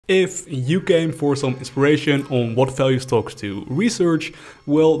If you came for some inspiration on what value stocks to research,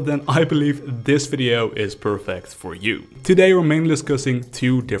 well then I believe this video is perfect for you. Today we're mainly discussing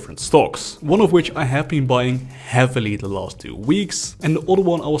two different stocks, one of which I have been buying heavily the last 2 weeks, and the other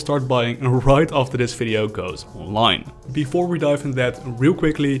one I will start buying right after this video goes online. Before we dive into that real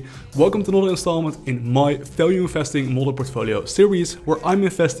quickly, welcome to another installment in my value investing model portfolio series, where I'm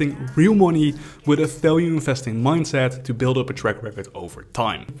investing real money with a value investing mindset to build up a track record over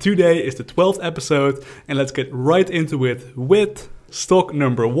time. Today is the 12th episode and let's get right into it with stock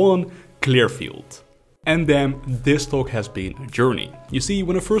number 1, Clearfield. And then this stock has been a journey. You see,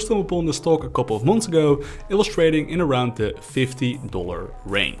 when I first stumbled upon the stock a couple of months ago, it was trading in around the $50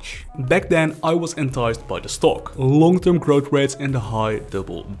 range. Back then I was enticed by the stock. Long-term growth rates in the high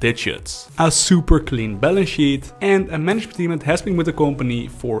double digits, a super clean balance sheet, and a management team that has been with the company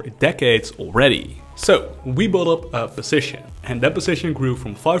for decades already. So we bought up a position, and that position grew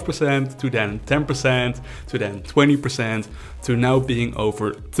from 5% to then 10% to then 20% to now being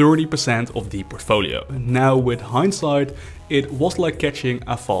over 30% of the portfolio. Now with hindsight, it was like catching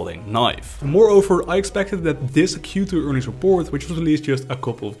a falling knife. Moreover, I expected that this Q2 earnings report, which was released just a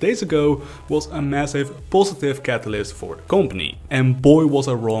couple of days ago, was a massive positive catalyst for the company. And boy was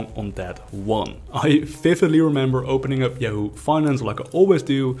I wrong on that one. I vividly remember opening up Yahoo Finance like I always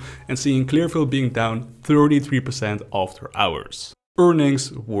do and seeing Clearfield being down 33% after hours.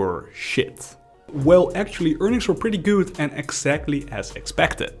 Earnings were shit. Well, actually, earnings were pretty good and exactly as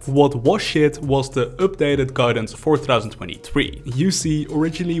expected. What was shit was the updated guidance for 2023. You see,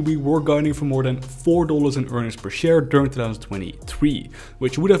 originally we were guiding for more than $4 in earnings per share during 2023,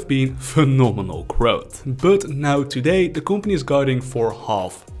 which would have been phenomenal growth. But now today, the company is guiding for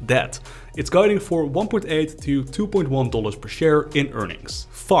half that. It's guiding for $1.8 to $2.1 per share in earnings.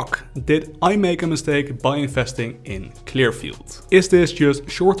 Fuck, did I make a mistake by investing in Clearfield? Is this just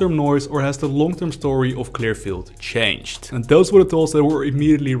short-term noise, or has the long-term story of Clearfield changed? And those were the thoughts that were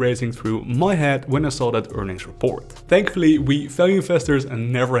immediately racing through my head when I saw that earnings report. Thankfully, we value investors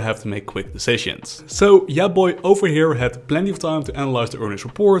and never have to make quick decisions. So yeah boy over here had plenty of time to analyze the earnings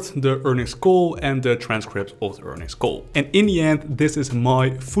report, the earnings call, and the transcript of the earnings call. And in the end, this is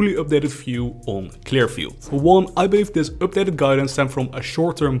my fully updated view on Clearfield. For one, I believe this updated guidance stemmed from a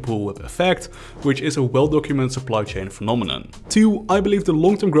short-term bullwhip effect, which is a well-documented supply chain phenomenon. Two, I believe the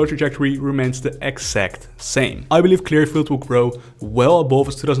long-term growth trajectory remains the exact same. I believe Clearfield will grow well above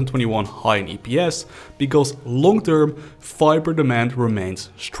its 2021 high in EPS because long-term fiber demand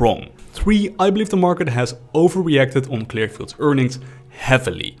remains strong. Three, I believe the market has overreacted on Clearfield's earnings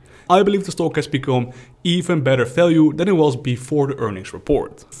heavily. I believe the stock has become even better value than it was before the earnings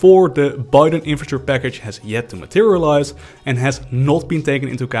report. 4, the Biden infrastructure package has yet to materialize and has not been taken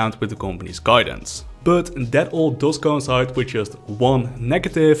into account with the company's guidance. But that all does coincide with just one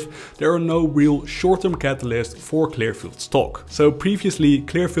negative: there are no real short-term catalysts for Clearfield stock. So previously,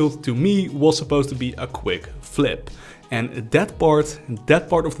 Clearfield to me was supposed to be a quick flip. And that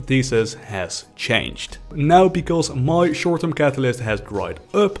part of the thesis has changed. Now, because my short-term catalyst has dried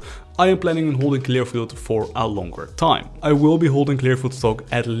up, I am planning on holding Clearfield for a longer time. I will be holding Clearfield stock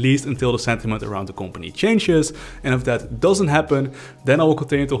at least until the sentiment around the company changes, and if that doesn't happen, then I will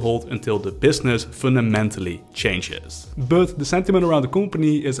continue to hold until the business fundamentally changes. But the sentiment around the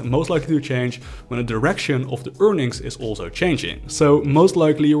company is most likely to change when the direction of the earnings is also changing. So most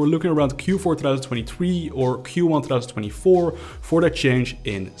likely you're looking around Q4 2023 or Q1 2024 for that change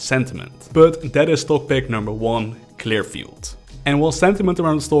in sentiment. But that is stock pick number 1, Clearfield. And while sentiment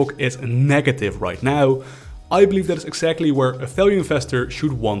around the stock is negative right now, I believe that is exactly where a value investor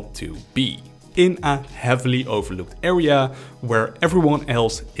should want to be. In a heavily overlooked area where everyone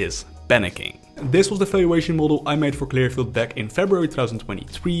else is panicking. This was the valuation model I made for Clearfield back in February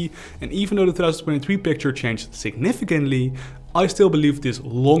 2023, and even though the 2023 picture changed significantly, I still believe this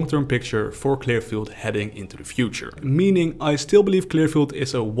long-term picture for Clearfield heading into the future. Meaning I still believe Clearfield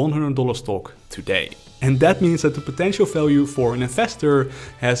is a $100 stock today. And that means that the potential value for an investor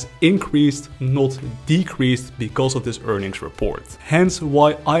has increased, not decreased, because of this earnings report. Hence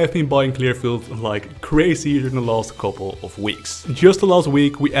why I have been buying Clearfield like crazy during the last couple of weeks. Just the last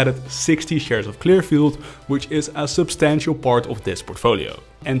week we added 60 shares of Clearfield, which is a substantial part of this portfolio.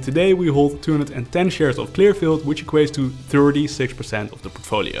 And today we hold 210 shares of Clearfield, which equates to 36% of the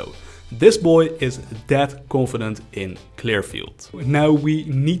portfolio. This boy is that confident in Clearfield. Now we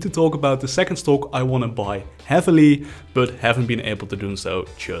need to talk about the second stock I want to buy heavily, but haven't been able to do so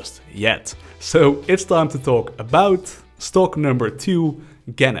just yet. So it's time to talk about stock number 2,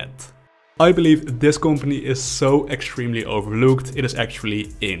 Gannett. I believe this company is so extremely overlooked, it is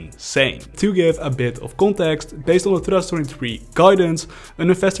actually insane. To give a bit of context, based on the 2023 guidance, an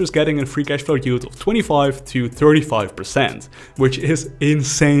investor is getting a free cash flow yield of 25 to 35%, which is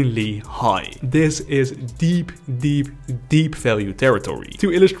insanely high. This is deep value territory.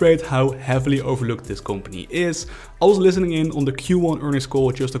 To illustrate how heavily overlooked this company is, I was listening in on the Q1 earnings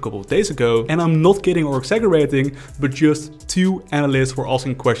call just a couple of days ago, and I'm not kidding or exaggerating, but just 2 analysts were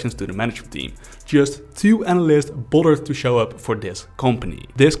asking questions to the management team. Just 2 analysts bothered to show up for this company.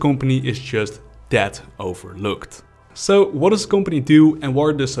 This company is just that overlooked. So what does this company do and why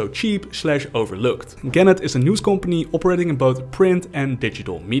are they so cheap / overlooked? Gannett is a news company operating in both print and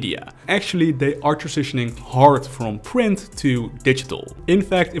digital media. Actually, they are transitioning hard from print to digital. In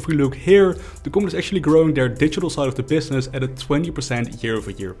fact, if we look here, the company is actually growing their digital side of the business at a 20%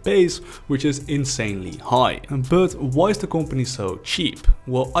 year-over-year pace, which is insanely high. But why is the company so cheap?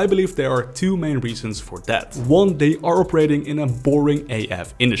 Well, I believe there are 2 main reasons for that. One, they are operating in a boring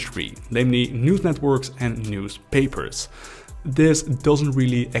AF industry, namely news networks and newspapers. This doesn't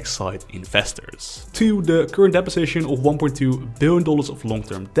really excite investors. 2, the current debt position of $1.2 billion of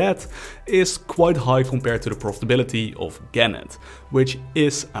long-term debt is quite high compared to the profitability of Gannett, which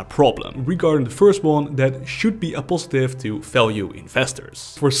is a problem. Regarding the first one, that should be a positive to value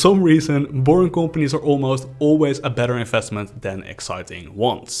investors. For some reason, boring companies are almost always a better investment than exciting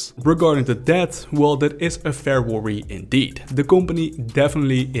ones. Regarding the debt, well, that is a fair worry indeed. The company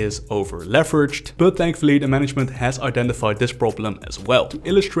definitely is over leveraged, but thankfully the management has identified this problem as well. To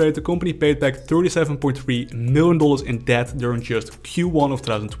illustrate, the company paid back $37.3 million in debt during just Q1 of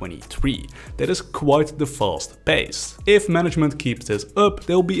 2023. That is quite the fast pace. If management keeps this up,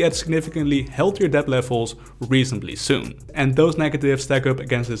 they'll be at significantly healthier debt levels reasonably soon. And those negatives stack up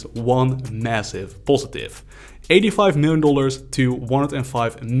against this one massive positive. $85 million to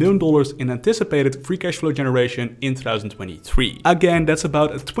 $105 million in anticipated free cash flow generation in 2023. Again, that's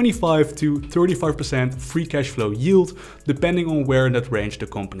about a 25 to 35% free cash flow yield, depending on where in that range the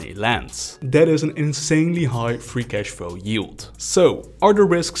company lands. That is an insanely high free cash flow yield. So, are the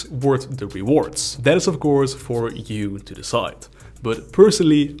risks worth the rewards? That is of course for you to decide. But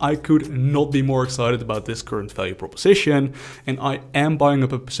personally, I could not be more excited about this current value proposition, and I am buying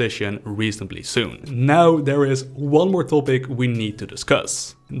up a position reasonably soon. Now there is one more topic we need to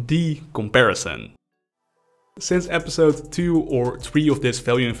discuss: the comparison. Since episode 2 or 3 of this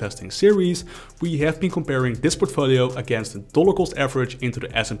value investing series, we have been comparing this portfolio against the dollar cost average into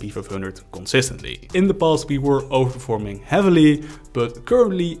the S&P 500 consistently. In the past we were overperforming heavily, but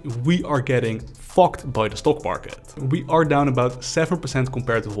currently we are getting fucked by the stock market. We are down about 7%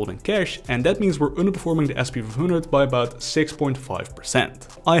 compared to holding cash, and that means we're underperforming the S&P 500 by about 6.5%.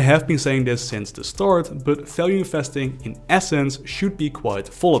 I have been saying this since the start, but value investing in essence should be quite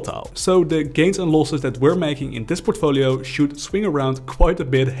volatile. So the gains and losses that we're making in this portfolio should swing around quite a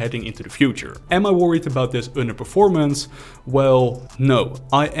bit heading into the future. Am I worried about this underperformance? Well, no.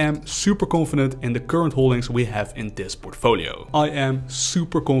 I am super confident in the current holdings we have in this portfolio. I am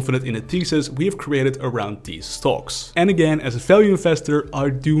super confident in the thesis we have created around these stocks. And again, as a value investor, I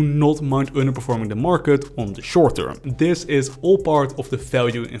do not mind underperforming the market on the short term. This is all part of the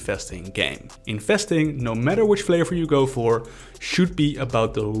value investing game. Investing, no matter which flavor you go for, should be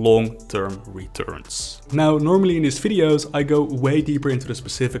about the long-term returns. Now, normally in these videos, I go way deeper into the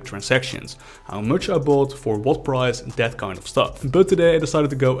specific transactions, how much I bought, for what price, that kind of stuff. But today I decided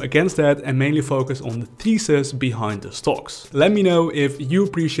to go against that and mainly focus on the thesis behind the stocks. Let me know if you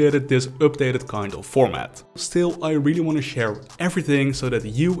appreciated this updated kind of format. Still, I really want to share everything so that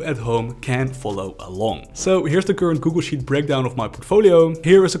you at home can follow along. So here's the current Google Sheet breakdown of my portfolio.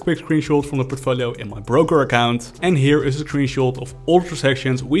 Here is a quick screenshot from the portfolio in my broker account. And here is a screenshot of all the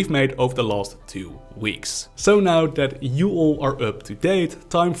transactions we've made over the last 2 weeks. So now that you all are up to date,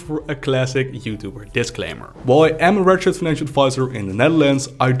 time for a classic YouTuber disclaimer. While I am a registered financial advisor in the Netherlands,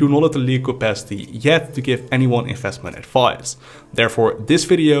 I do not have the legal capacity yet to give anyone investment advice. Therefore, this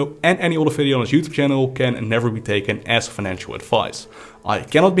video and any other video on this YouTube channel can never be taken as financial advice. I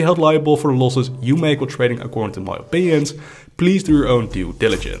cannot be held liable for the losses you make while trading according to my opinions. Please do your own due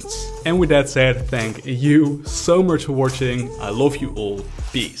diligence. And with that said, thank you so much for watching. I love you all.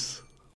 Peace.